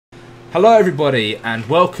Hello everybody and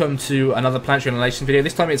welcome to another Planetary Annihilation video.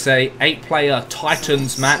 This time it's a 8-player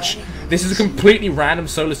Titans match. This is a completely random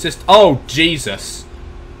solo system. Oh Jesus.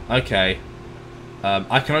 Okay.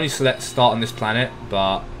 I can only select start on this planet,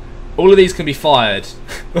 but all of these can be fired.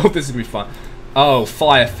 Oh, this is going to be fun. Oh,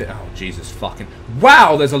 fire fit. Oh Jesus fucking.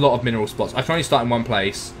 Wow, there's a lot of mineral spots. I can only start in one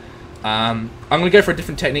place. I'm going to go for a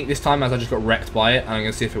different technique this time as I just got wrecked by it, and I'm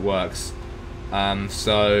going to see if it works.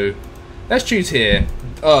 So let's choose here.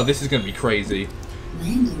 Oh, this is going to be crazy.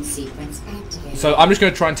 Landing sequence activated. So I'm just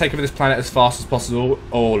going to try and take over this planet as fast as possible,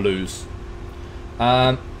 or lose.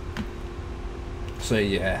 So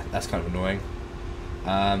yeah, that's kind of annoying.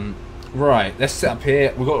 Right, let's set up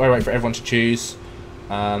here. We've got to wait for everyone to choose.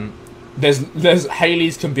 There's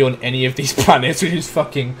Halley's can be on any of these planets, which is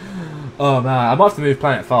fucking. Oh man, I might have to move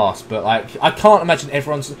planet fast, but like I can't imagine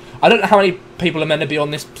everyone's. I don't know how many people are meant to be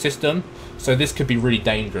on this system, so this could be really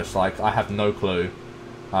dangerous. Like I have no clue.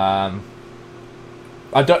 I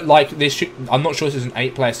don't like this. I'm not sure this is an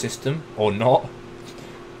 8-player system or not.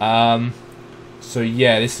 So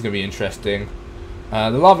yeah, this is gonna be interesting.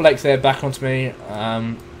 The lava lake's there, back onto me.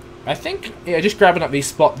 I think yeah, just grabbing up these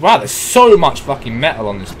spots. Wow, there's so much fucking metal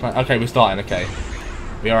on this planet. Okay, we're starting. Okay,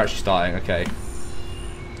 we are actually starting. Okay.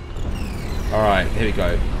 All right, here we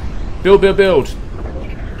go. Build, build, build.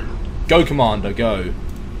 Go, Commander, go.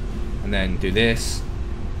 And then do this.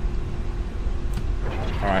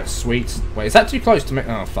 Alright, sweet. Wait, is that too close to make...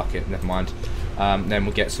 Oh, fuck it. Never mind. Then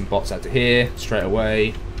we'll get some bots out to here straight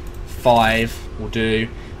away. 5 will do.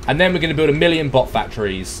 And then we're going to build 1 million bot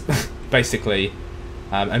factories, basically.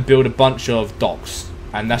 And build a bunch of docks.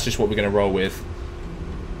 And that's just what we're going to roll with.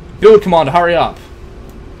 Build, Commander, hurry up.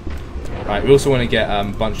 Right, we also want to get a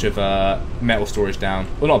bunch of metal storage down.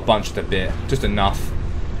 Well, not a bunch, just a bit. Just enough.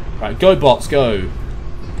 Right, go bots, go.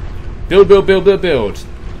 Build, build, build, build, build.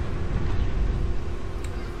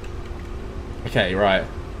 Okay, right.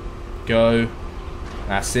 Go.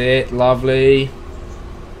 That's it. Lovely.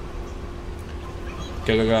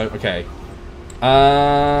 Go, go, go. Okay.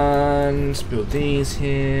 And build these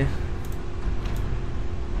here.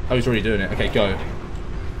 Oh, he's already doing it. Okay, go.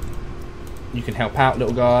 You can help out,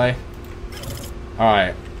 little guy.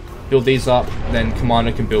 Alright. Build these up. Then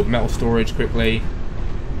Commander can build metal storage quickly.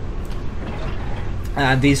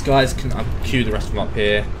 And these guys can queue the rest of them up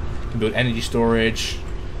here. Can build energy storage.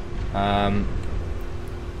 Alright,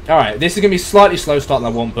 this is going to be slightly slow start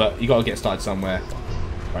than I want, but you got to get started somewhere.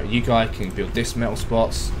 Right, you guys can build this metal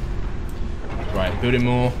spots. Right, building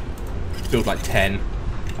more. Build like 10,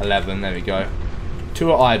 11, there we go.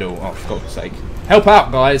 2 are idle, oh for God's sake. Help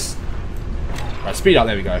out, guys! Right, speed up,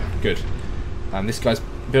 there we go, good. This guy's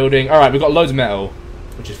building. Alright, we've got loads of metal,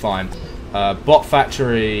 which is fine. Bot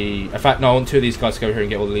factory. In fact, no, I want 2 of these guys to go over here and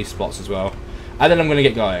get all of these spots as well. And then I'm going to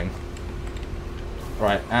get going.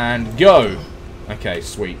 Right, and go! Okay,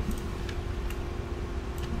 sweet.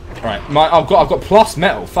 Right, I've got plus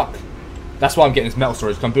metal. Fuck. That's why I'm getting this metal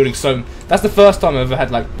storage. Cause I'm building so. That's the first time I've ever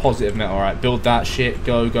had like positive metal. All right, build that shit.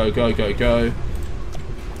 Go, go, go, go, go.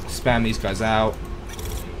 Spam these guys out.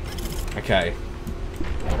 Okay.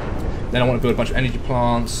 Then I want to build a bunch of energy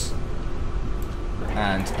plants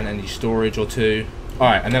and an energy storage or 2. All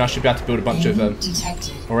right, and then I should be able to build a bunch of them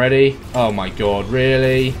already. Oh my god,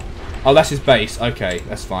 really? Oh, that's his base. Okay,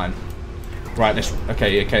 that's fine. Right, let's.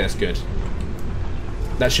 Okay, that's good.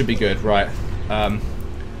 That should be good. Right.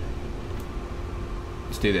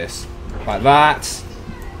 Let's do this. Like that.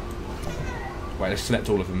 Wait, let's select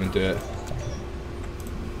all of them and do it.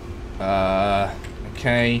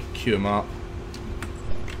 Okay, queue them up.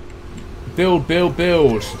 Build, build,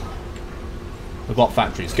 build. The bot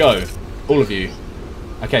factories. Go. All of you.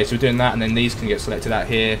 Okay, so we're doing that, and then these can get selected out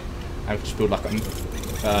here. And we just build like a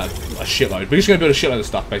shitload. We're just going to build a shitload of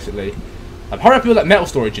stuff, basically. Hurry up, build that metal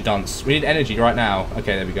storage, you dunce. We need energy right now.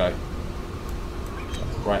 Okay, there we go.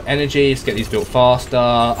 Right, energy. Let's get these built faster.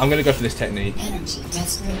 I'm going to go for this technique.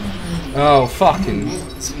 Oh, fucking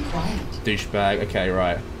douchebag. Okay,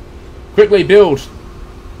 right. Quickly, build.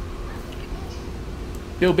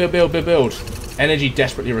 Build, build, build, build, build. Energy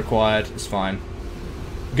desperately required. It's fine.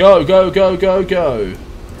 Go, go, go, go, go.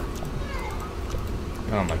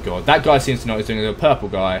 Oh my god. That guy seems to know what he's doing. The purple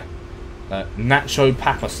guy. Nacho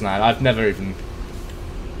Papa Snag. I've never even...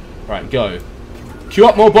 Right, go. Queue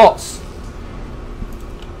up more bots.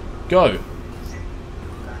 Go.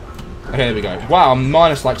 Okay, there we go. Wow, I'm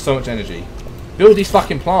minus like so much energy. Build these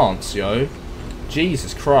fucking plants, yo.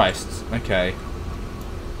 Jesus Christ. Okay.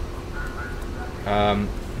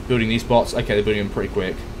 Building these bots. Okay, they're building them pretty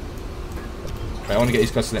quick. Okay, I want to get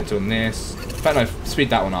these guys selected on this. In fact, no, speed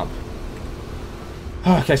that one up.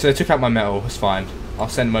 Okay, so they took out my metal. It's fine. I'll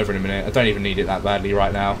send them over in a minute. I don't even need it that badly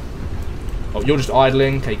right now. Oh, you're just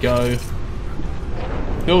idling. Okay, go.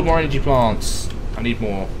 Build more energy plants. I need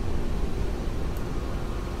more.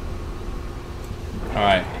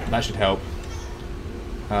 Alright, that should help.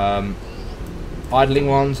 Idling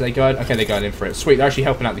ones, they going? Okay, they're going in for it. Sweet, they're actually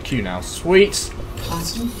helping out the queue now. Sweet!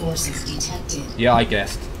 Hostile forces detected. Yeah, I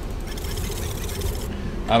guessed.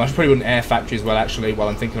 I should probably build an air factory as well, actually, while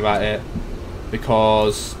I'm thinking about it.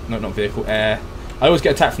 Because... no, not vehicle, air. I always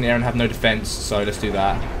get attacked from the air and have no defense, so let's do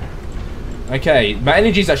that. Okay, my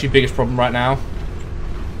energy is actually the biggest problem right now.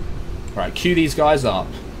 Right, queue these guys up.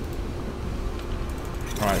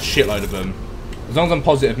 Alright, shitload of them. As long as I'm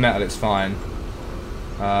positive metal, it's fine.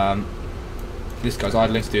 This guy's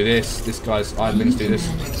idling to do this. This guy's idling to do this.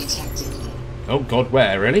 Oh god,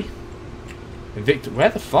 where? Really? Invictus? Where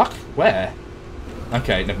the fuck? Where?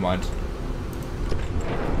 Okay, never mind.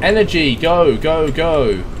 Energy! Go, go,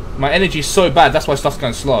 go! My energy's so bad, that's why stuff's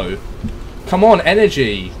going slow. Come on,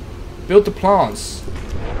 energy! Build the plants!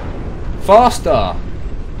 Faster!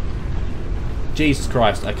 Jesus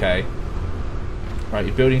Christ, okay. Right,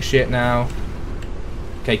 you're building shit now.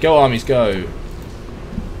 Okay, go armies, go.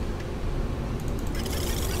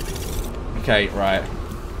 Okay, right.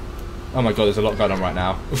 Oh my god, there's a lot going on right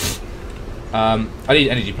now. I need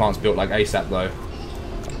energy plants built like ASAP though.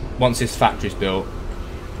 Once this factory's built.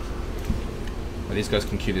 Well, these guys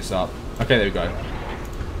can queue this up. Okay, there we go.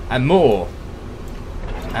 And more.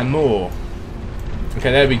 And more.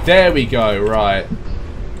 Okay, there we go, right.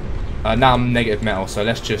 Now I'm negative metal, so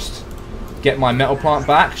let's just get my metal plant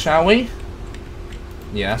back, shall we?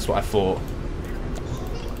 Yeah, that's what I thought.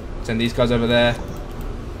 Send these guys over there.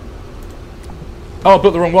 Oh, I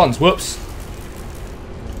built the wrong ones. Whoops.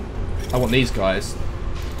 I want these guys.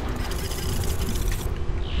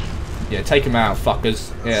 Yeah, take them out,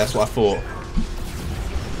 fuckers. Yeah, that's what I thought.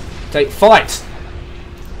 Fight!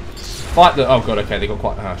 Fight the... oh god, okay, they got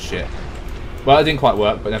quite... oh, shit. Well, it didn't quite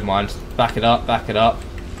work, but never mind. Back it up, back it up.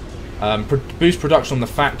 Boost production on the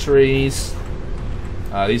factories.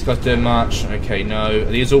 These guys doing much? Okay, no. Are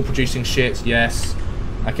these all producing shit? Yes.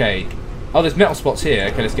 Okay. Oh, there's metal spots here.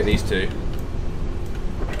 Okay, let's get these two.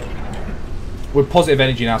 We're positive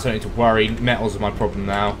energy now, so I don't need to worry. Metals are my problem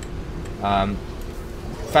now.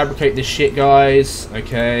 Fabricate this shit, guys.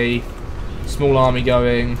 Okay. Small army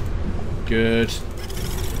going. Good.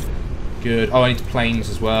 Good. Oh, I need planes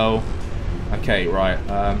as well. Okay, right.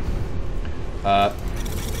 That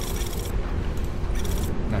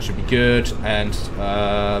should be good. And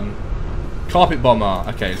carpet bomber.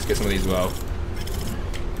 Okay, let's get some of these as well.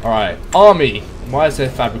 Alright, army. Why is there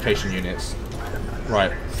fabrication units?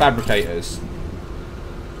 Right, fabricators.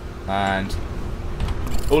 And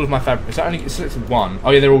all of my is that only selected one?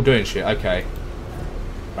 Oh yeah, they're all doing shit. Okay.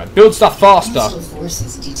 Right, build stuff faster.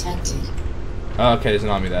 Forces detected. Okay, there's an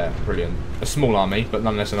army there. Brilliant. A small army, but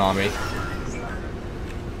nonetheless an army.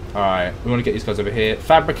 Alright, we want to get these guys over here.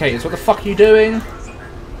 Fabricators, what the fuck are you doing?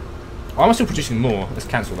 Oh, I'm still producing more. Let's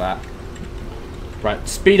cancel that. Right,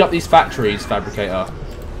 speed up these factories, fabricator.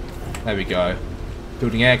 There we go.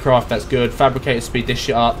 Building aircraft, that's good. Fabricators, speed this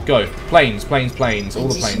shit up. Go. Planes, planes, planes. All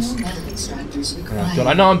the planes. Oh, God,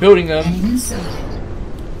 I know I'm building them.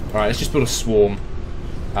 Alright, let's just build a swarm.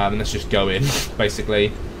 And let's just go in,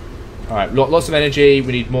 basically. Alright, lots of energy.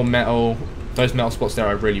 We need more metal. Those metal spots there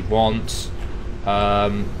I really want.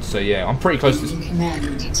 So yeah, I'm pretty close to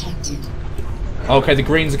this. Okay, the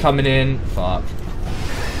greens are coming in. Fuck.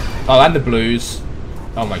 Oh, and the blues.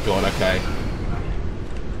 Oh my god, okay.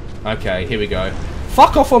 Okay, here we go.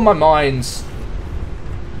 Fuck off on my mines.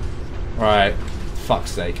 Right. Fuck's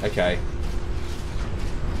sake, okay.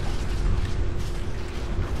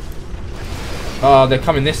 Oh, they're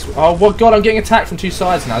coming this way. Oh, well, god, I'm getting attacked from two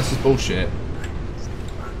sides now. This is bullshit.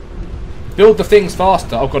 Build the things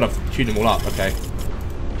faster. Oh, god, I've queued them all up. Okay.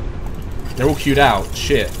 They're all queued out.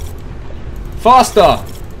 Shit. Faster!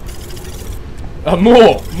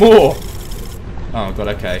 More! More! Oh, god,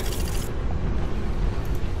 okay.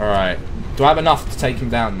 Alright. Do I have enough to take him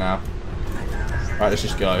down now? Right, let's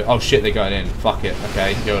just go. Oh, shit, they're going in. Fuck it.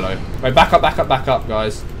 Okay, YOLO. Right, back up, back up, back up,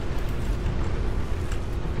 guys.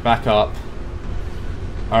 Back up.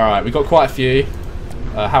 Alright, we've got quite a few.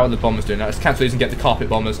 How are the bombers doing now? Let's cancel these and get the carpet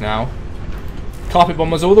bombers now. Carpet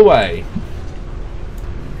bombers all the way.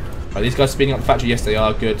 Right, these guys speeding up the factory. Yes, they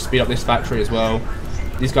are. Good. Speed up this factory as well.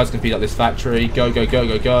 These guys can speed up this factory. Go, go, go,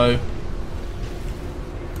 go, go.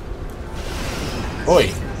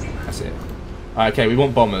 Oi. That's it. Alright, okay, we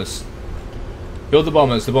want bombers. Build the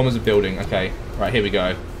bombers. The bombers are building. Okay. Right, here we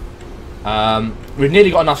go. We've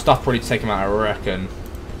nearly got enough stuff probably to take them out, I reckon.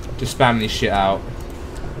 Just spam this shit out.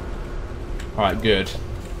 Alright, good.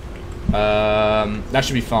 That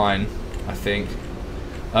should be fine, I think.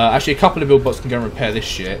 Actually, a couple of build bots can go and repair this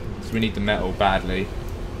shit. So we need the metal badly.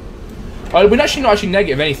 Oh, we're actually not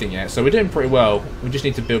negative anything yet, so we're doing pretty well. We just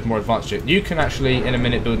need to build more advanced shit. You can actually, in a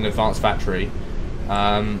minute, build an advanced factory.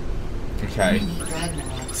 Okay.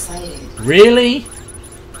 Really?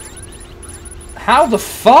 How the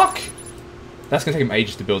fuck? That's going to take him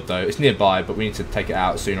ages to build, though. It's nearby, but we need to take it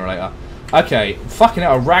out sooner or later. Okay. Fucking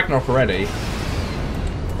hell, Ragnarok already.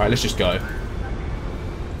 Alright, let's just go.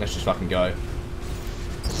 Let's just fucking go.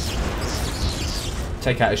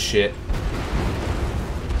 Take out his shit.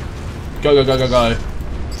 Go, go, go, go, go.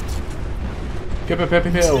 Pew, pew, pew,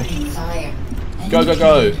 pew, pew. Go, go,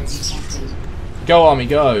 go. Go, army,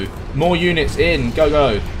 go. More units in. Go,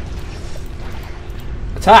 go.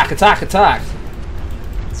 Attack, attack, attack.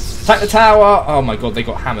 Attack the tower. Oh my god, they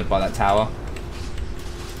got hammered by that tower.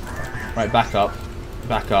 Right, back up.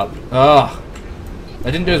 Back up. Ugh.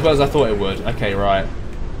 They didn't do as well as I thought it would. Okay, right.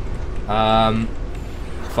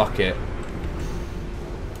 Fuck it.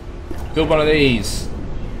 Build one of these.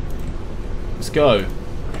 Let's go.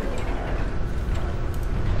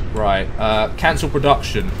 Right. Cancel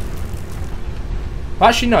production.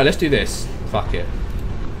 Actually, no. Let's do this. Fuck it.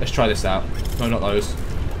 Let's try this out. No, not those.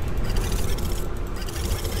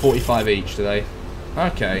 45 each today.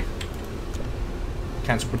 Okay.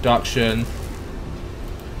 Cancel production.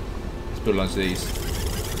 Let's build loads of these.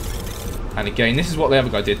 And again, this is what the other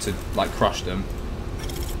guy did to, like, crush them.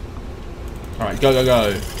 Alright, go, go,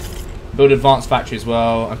 go. Build advanced factory as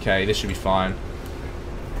well. Okay, this should be fine.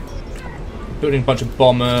 Building a bunch of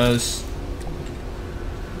bombers.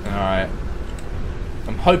 Alright.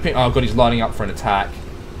 I'm hoping... Oh, God, he's lining up for an attack.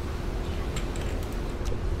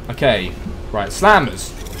 Okay. Right,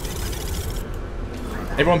 slammers.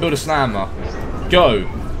 Everyone build a slammer. Go.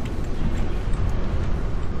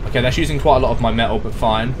 Okay, that's using quite a lot of my metal, but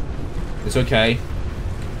fine. It's okay.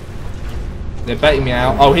 They're baiting me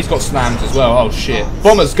out. Oh, he's got slams as well. Oh, shit.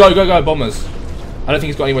 Bombers, go, go, go, bombers. I don't think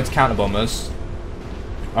he's got anywhere to counter bombers.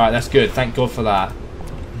 Alright, that's good. Thank God for that.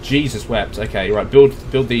 Jesus wept. Okay, right,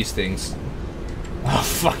 build these things. Oh,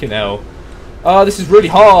 fucking hell. Oh, this is really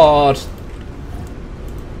hard.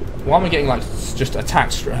 Why am I getting, like, just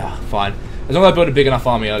attacked? Fine. As long as I build a big enough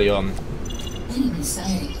army early on.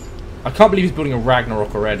 I can't believe he's building a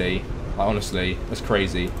Ragnarok already. Like, honestly, that's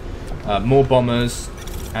crazy. More bombers.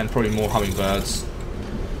 And probably more hummingbirds.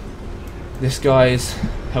 This guy's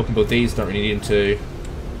helping build these. Don't really need him to.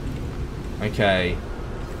 Okay.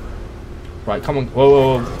 Right, come on. Whoa,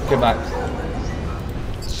 whoa, whoa. Get back.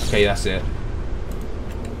 Okay, that's it.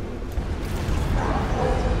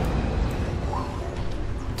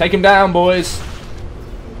 Take him down, boys.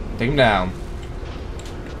 Take him down.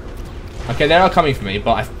 Okay, they are coming for me,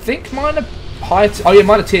 but I think mine are higher. Oh yeah,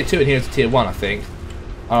 mine are tier 2 and here's tier 1, I think.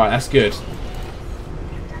 Alright, that's good.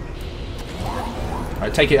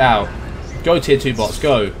 Alright, take it out. Go tier 2 bots,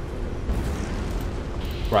 go.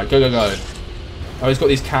 Right, go, go, go. Oh, he's got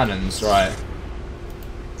these cannons, right.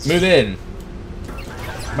 Move in.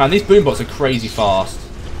 Man, these boom bots are crazy fast.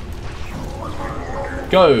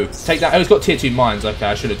 Go. Take that. Oh, he's got tier 2 mines. Okay,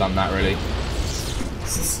 I should have done that, really.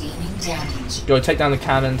 Sustaining damage. Go, take down the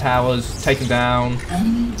cannon towers. Take them down.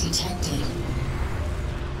 Enemy detected.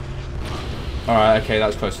 Alright, okay, that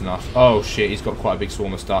was close enough. Oh, shit, he's got quite a big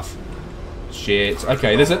swarm of stuff. Shit.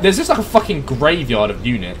 Okay, there's just like a fucking graveyard of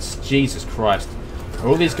units. Jesus Christ. Are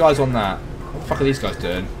all these guys on that? What the fuck are these guys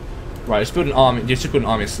doing? Right, let's build an army. Just build an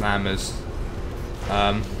army of slammers.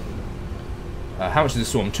 How much is this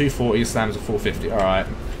swarm? 240. Slammers are 450. Alright.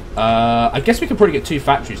 I guess we could probably get 2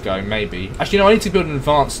 factories going, maybe. Actually, no, I need to build an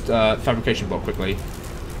advanced fabrication block quickly.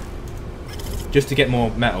 Just to get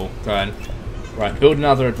more metal going. Right, build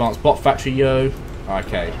another advanced bot factory, yo.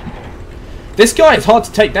 Okay. This guy is hard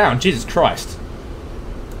to take down. Jesus Christ.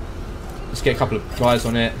 Let's get a couple of guys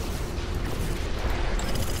on it.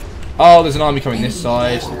 Oh, there's an army coming this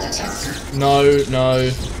side. No, no.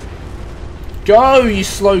 Go, you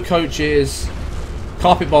slow coaches.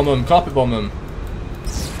 Carpet bomb them, carpet bomb them.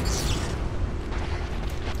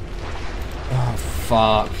 Oh,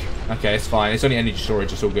 fuck. Okay, it's fine. It's only energy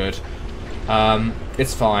storage. It's all good.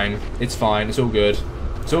 It's fine. It's fine. It's all good.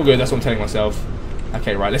 It's all good. That's what I'm telling myself.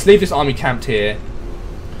 Okay, right. Let's leave this army camped here.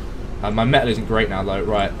 My metal isn't great now, though.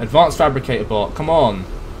 Right. Advanced fabricator bot. Come on.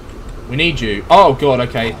 We need you. Oh, God.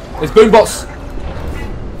 Okay. There's boom bots.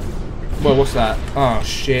 Whoa, what's that? Oh,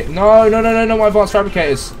 shit. No, no, no, no, no. My advanced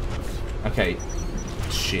fabricators. Okay.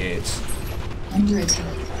 Shit. Under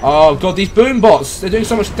attack. Oh, God. These boom bots. They're doing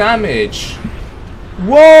so much damage.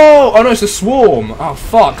 Whoa! Oh no, it's a swarm. Oh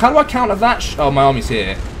fuck! How do I counter that? Oh, my army's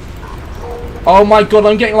here. Oh my god,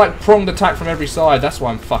 I'm getting like pronged attack from every side. That's why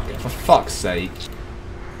I'm fucking. For fuck's sake!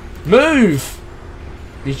 Move!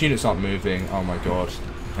 These units aren't moving. Oh my god.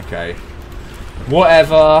 Okay.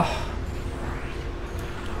 Whatever.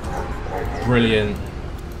 Brilliant.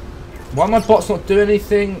 Why are my bots not doing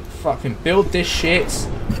anything? Fucking build this shit.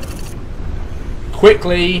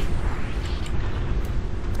 Quickly.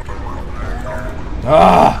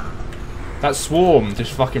 Ah! That swarm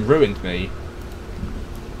just fucking ruined me.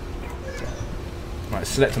 Right,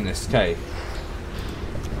 select on this. Okay.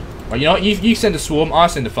 Right, you know what? You send a swarm, I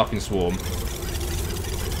send a fucking swarm.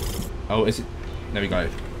 Oh, is it? There we go.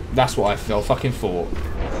 That's what I fell fucking for.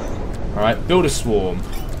 Alright, build a swarm.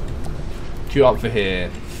 Queue up for here.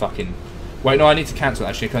 Fucking. Wait, no, I need to cancel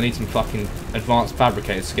actually, because I need some fucking advanced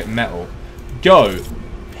fabricators to get metal. Go!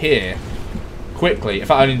 Here. Quickly. In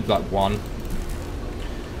fact, I need like one.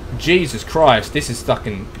 Jesus Christ, this is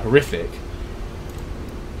fucking horrific.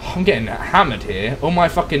 I'm getting hammered here. All my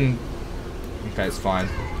fucking... Okay, it's fine.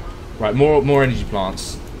 Right, more energy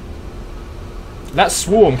plants. That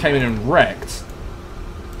swarm came in and wrecked.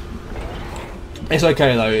 It's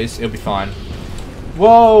okay though, it'll be fine.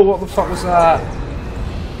 Whoa, what the fuck was that?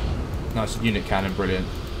 Nice unit cannon, brilliant.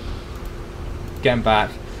 Getting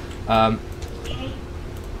back. Right,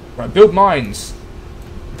 build mines.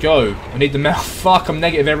 Go. I need the metal. Fuck, I'm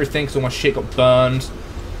negative everything because all my shit got burned.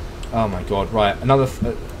 Oh my god, right. Another...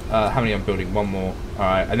 how many I'm building? One more.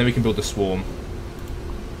 Alright, and then we can build the swarm.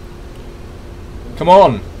 Come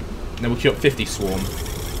on! And then we'll queue up 50 swarm.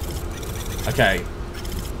 Okay.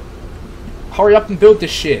 Hurry up and build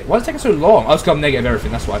this shit. Why is it taking so long? Oh, it's because I'm negative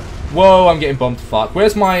everything, that's why. Whoa, I'm getting bombed. Fuck.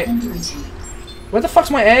 Where's my... Where the fuck's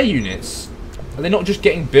my air units? Are they not just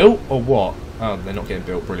getting built, or what? Oh, they're not getting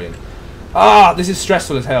built. Brilliant. Ah, this is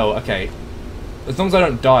stressful as hell. Okay. As long as I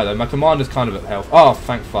don't die, though. My commander's kind of at health. Oh,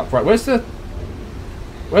 thank fuck. Right, where's the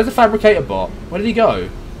fabricator bot? Where did he go?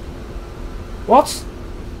 What?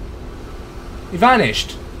 He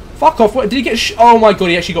vanished. Fuck off. What, did he get oh my god,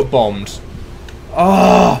 he actually got bombed.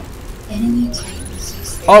 Ah.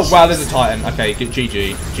 Oh, wow, there's a Titan. Okay,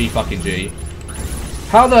 GG. G fucking G.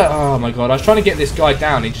 How the... Oh my god, I was trying to get this guy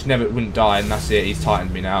down. He just never wouldn't die, and that's it. He's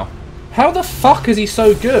Titaned me now. How the fuck is he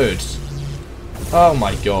so good? Oh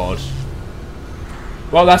my god.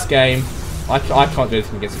 Well, that's game. I can't do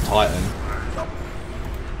anything against a Titan.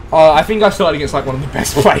 I think I started against like one of the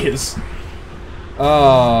best players.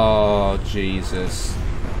 Oh, Jesus.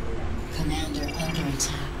 Commander under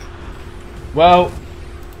attack. Well,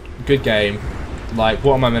 good game. Like,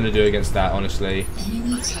 what am I meant to do against that, honestly?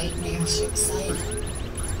 Enemy Titan airship sighted.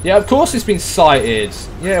 Yeah, of course it's been sighted.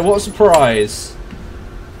 Yeah, what a surprise.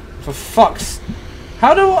 For fuck's...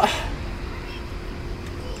 How do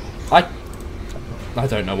I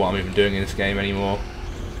don't know what I'm even doing in this game anymore.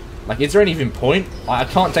 Like, is there any even point? I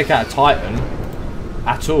can't take out a Titan.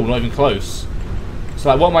 At all, not even close. So,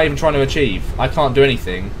 like, what am I even trying to achieve? I can't do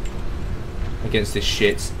anything against this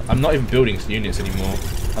shit. I'm not even building units anymore.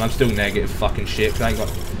 And I'm still negative fucking shit. 'Cause I ain't got...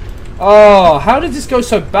 Oh, how did this go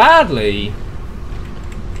so badly?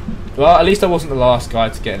 Well, at least I wasn't the last guy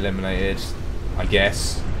to get eliminated. I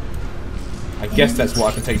guess. I guess that's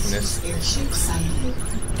what I can take from this.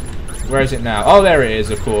 Where is it now? Oh, there it is,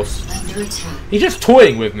 of course. He's just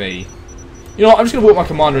toying with me. You know what? I'm just going to walk my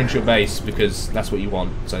commander into your base because that's what you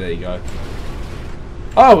want. So there you go.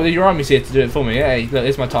 Oh, well, your army's here to do it for me. Hey, look,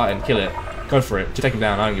 here's my Titan. Kill it. Go for it. Just take him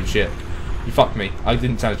down. I don't give a shit. You fucked me. I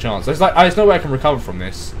didn't stand a chance. There's like, there's no way I can recover from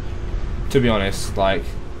this. To be honest, like,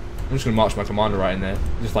 I'm just going to march my commander right in there.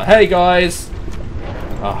 Just like, hey guys.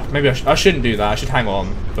 Oh, maybe I shouldn't do that. I should hang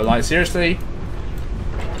on. But like, seriously?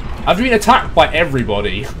 I've been attacked by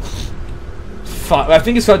everybody. Fuck. I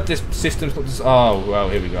think it's like this system's got this. Oh, well,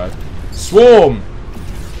 here we go. Swarm!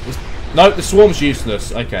 Nope, the swarm's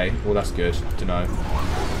useless. Okay, well, that's good to know.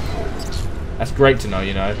 That's great to know,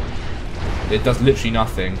 you know. It does literally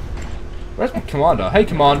nothing. Where's my commander? Hey,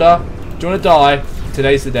 commander. Do you want to die?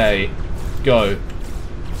 Today's the day. Go.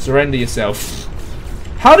 Surrender yourself.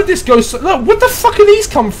 How did this go so... Look, what the fuck are these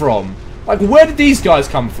come from? Like, where did these guys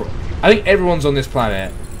come from? I think everyone's on this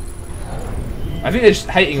planet. I think they're just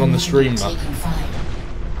hating on the streamer.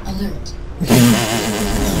 Alert.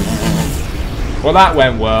 Well, that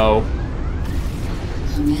went well.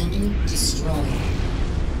 Commander destroyed.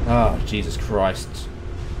 Oh, Jesus Christ.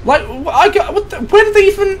 Like, what the, where did they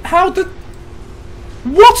even... How did...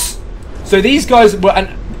 What? So these guys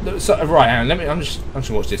were... So, right, hang on, I'm just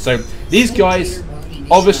gonna watch this. So, these guys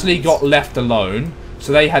obviously got left alone.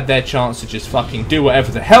 So they had their chance to just fucking do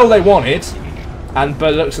whatever the hell they wanted. And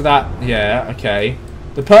by the looks of that, yeah, okay.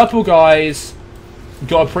 The purple guys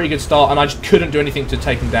got a pretty good start, and I just couldn't do anything to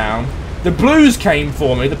take them down. The blues came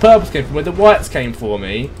for me, the purples came for me, the whites came for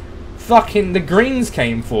me. Fucking the greens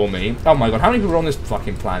came for me. Oh my god, how many people are on this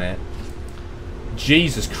fucking planet?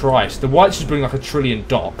 Jesus Christ. The whites just bring like 1 trillion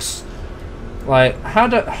docks. Like,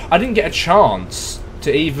 I didn't get a chance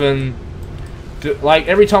to even... like,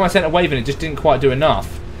 every time I sent a wave in, it just didn't quite do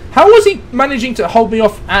enough. How was he managing to hold me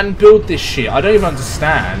off and build this shit? I don't even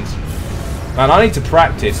understand. Man, I need to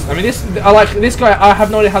practice. I mean, this guy, I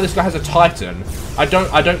have no idea how this guy has a Titan. I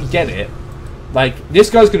don't get it. Like, this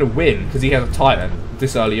guy's gonna win because he has a Titan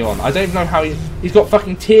this early on. I don't even know how he's got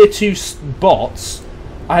fucking tier 2 bots.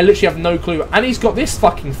 I literally have no clue. And he's got this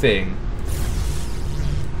fucking thing.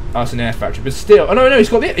 Oh, it's an air factory, but still. Oh, no, he's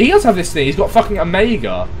got this. He does have this thing. He's got fucking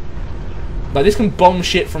Omega. Like, this can bomb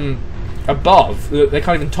shit from above. They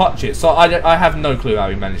can't even touch it. So I have no clue how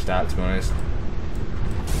he managed that, to be honest.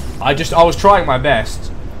 I was trying my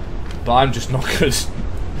best, but I'm just not good.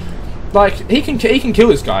 Like, he can kill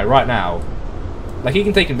this guy right now. Like, he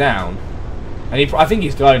can take him down. And I think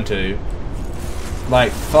he's going to.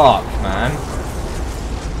 Like, fuck, man.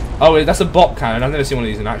 Oh, that's a bot cannon. I've never seen one of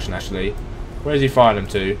these in action, actually. Where is he firing them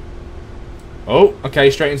to? Oh,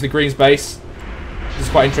 okay, straight into the Green's base. This is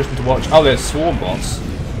quite interesting to watch. Oh, there's swarm bots.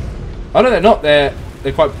 Oh, no, they're not. They're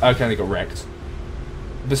quite... okay, they got wrecked.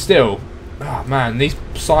 But still... oh, man, these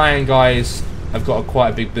Cyan guys have got quite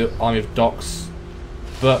a big army of docks.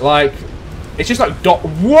 But, like... it's just like dock...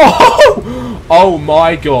 whoa! Oh,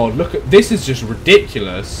 my God. Look at... this is just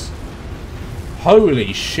ridiculous.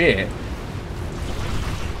 Holy shit.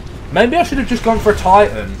 Maybe I should have just gone for a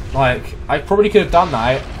Titan. Like, I probably could have done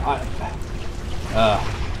that.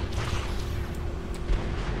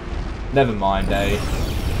 Never mind, eh?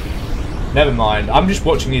 Never mind. I'm just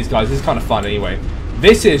watching these guys. This is kind of fun anyway.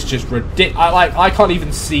 This is just ridiculous. I can't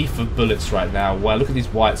even see for bullets right now. Wow, look at these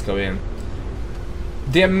whites go in.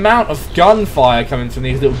 The amount of gunfire coming from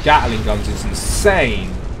these little Gatling guns is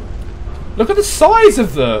insane. Look at the size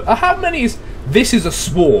of the... how many is... this is a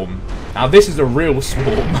swarm. Now, this is a real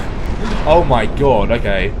swarm. Oh my God,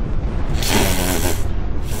 okay.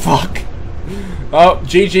 Fuck. Oh,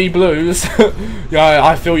 GG Blues. Yeah,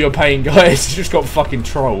 I feel your pain, guys. You just got fucking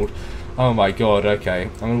trolled. Oh my God, okay.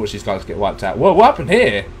 I'm gonna watch these guys get wiped out. Whoa, what happened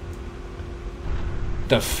here?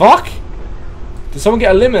 The fuck? Did someone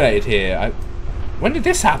get eliminated here? When did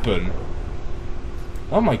this happen?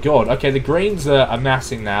 Oh my God. Okay, the Greens are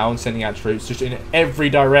amassing now and sending out troops just in every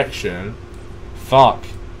direction. Fuck.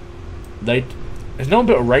 There's no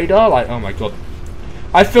bit of radar? Like, oh my God.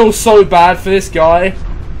 I feel so bad for this guy.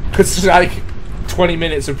 Because, like, 20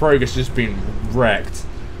 minutes of progress just been wrecked.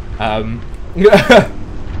 Oh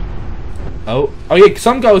yeah,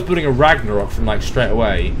 some guy was building a Ragnarok from, like, straight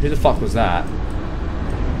away. Who the fuck was that?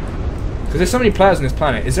 Because there's so many players on this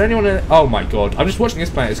planet. Is there anyone in... oh my God. I'm just watching this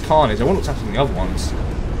planet. It's carnage. I wonder what's happening in the other ones.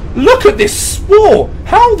 Look at this swarm!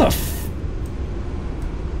 How the f...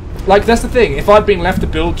 like, that's the thing. If I'd been left to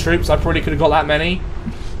build troops, I probably could have got that many.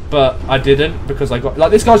 But I didn't, because I got...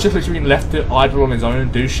 like, this guy's just literally been left to idle on his own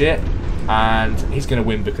and do shit. And he's going to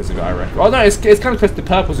win because of it, I reckon. Oh no, it's kind of because the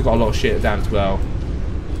purples have got a lot of shit down as well.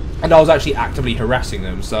 And I was actually actively harassing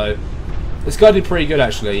them, so... this guy did pretty good,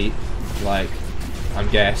 actually. Like, I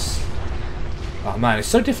guess. Oh man, it's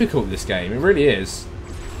so difficult, this game. It really is.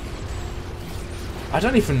 I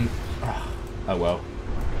don't even... oh well.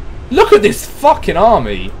 Look at this fucking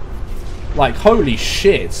army! Like, holy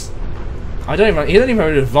shit. He don't even have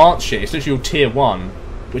an advanced shit. It's literally all tier 1.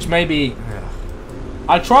 Which maybe...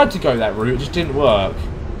 I tried to go that route, it just didn't work.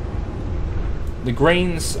 The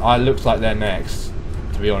Greens, looks like they're next,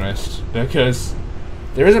 to be honest. Because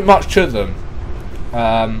there isn't much to them.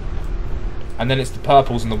 And then it's the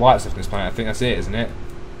purples and the whites left in this planet. I think that's it, isn't it?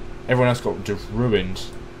 Everyone else got just ruined.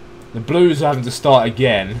 The blues are having to start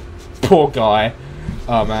again. Poor guy.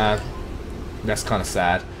 Oh man. That's kind of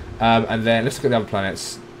sad. And then let's look at the other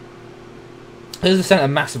planets. There's a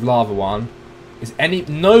massive lava one.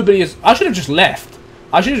 Nobody is... I should have just left.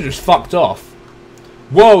 I should have just fucked off.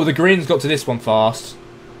 Whoa, the Greens got to this one fast.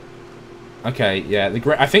 Okay, yeah.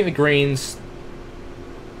 I think the Greens...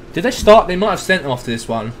 did they start? They might have sent them off to this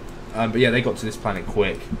one. But yeah, they got to this planet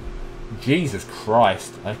quick. Jesus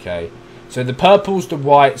Christ. Okay. So the purples, the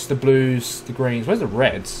whites, the blues, the greens. Where's the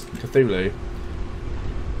reds? Cthulhu.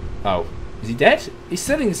 Oh. Is he dead? He's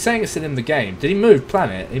saying it's still in the game. Did he move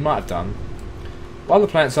planet? He might have done. What other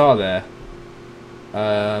planets are there?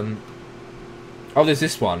 Oh, there's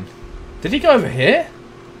this one. Did he go over here?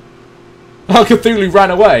 Oh, Cthulhu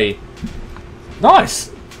ran away.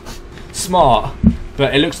 Nice. Smart.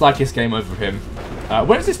 But it looks like it's game over for him.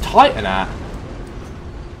 Where's this Titan at?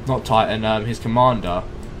 Not Titan, his commander.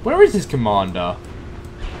 Where is his commander?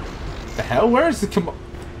 The hell? Where is the commander?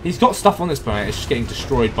 He's got stuff on this planet. It's just getting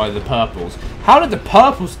destroyed by the purples. How did the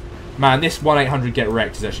purples... man, this 1-800 get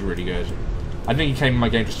wrecked is actually really good. I think he came in my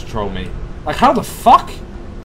game just to troll me. Like, how the fuck?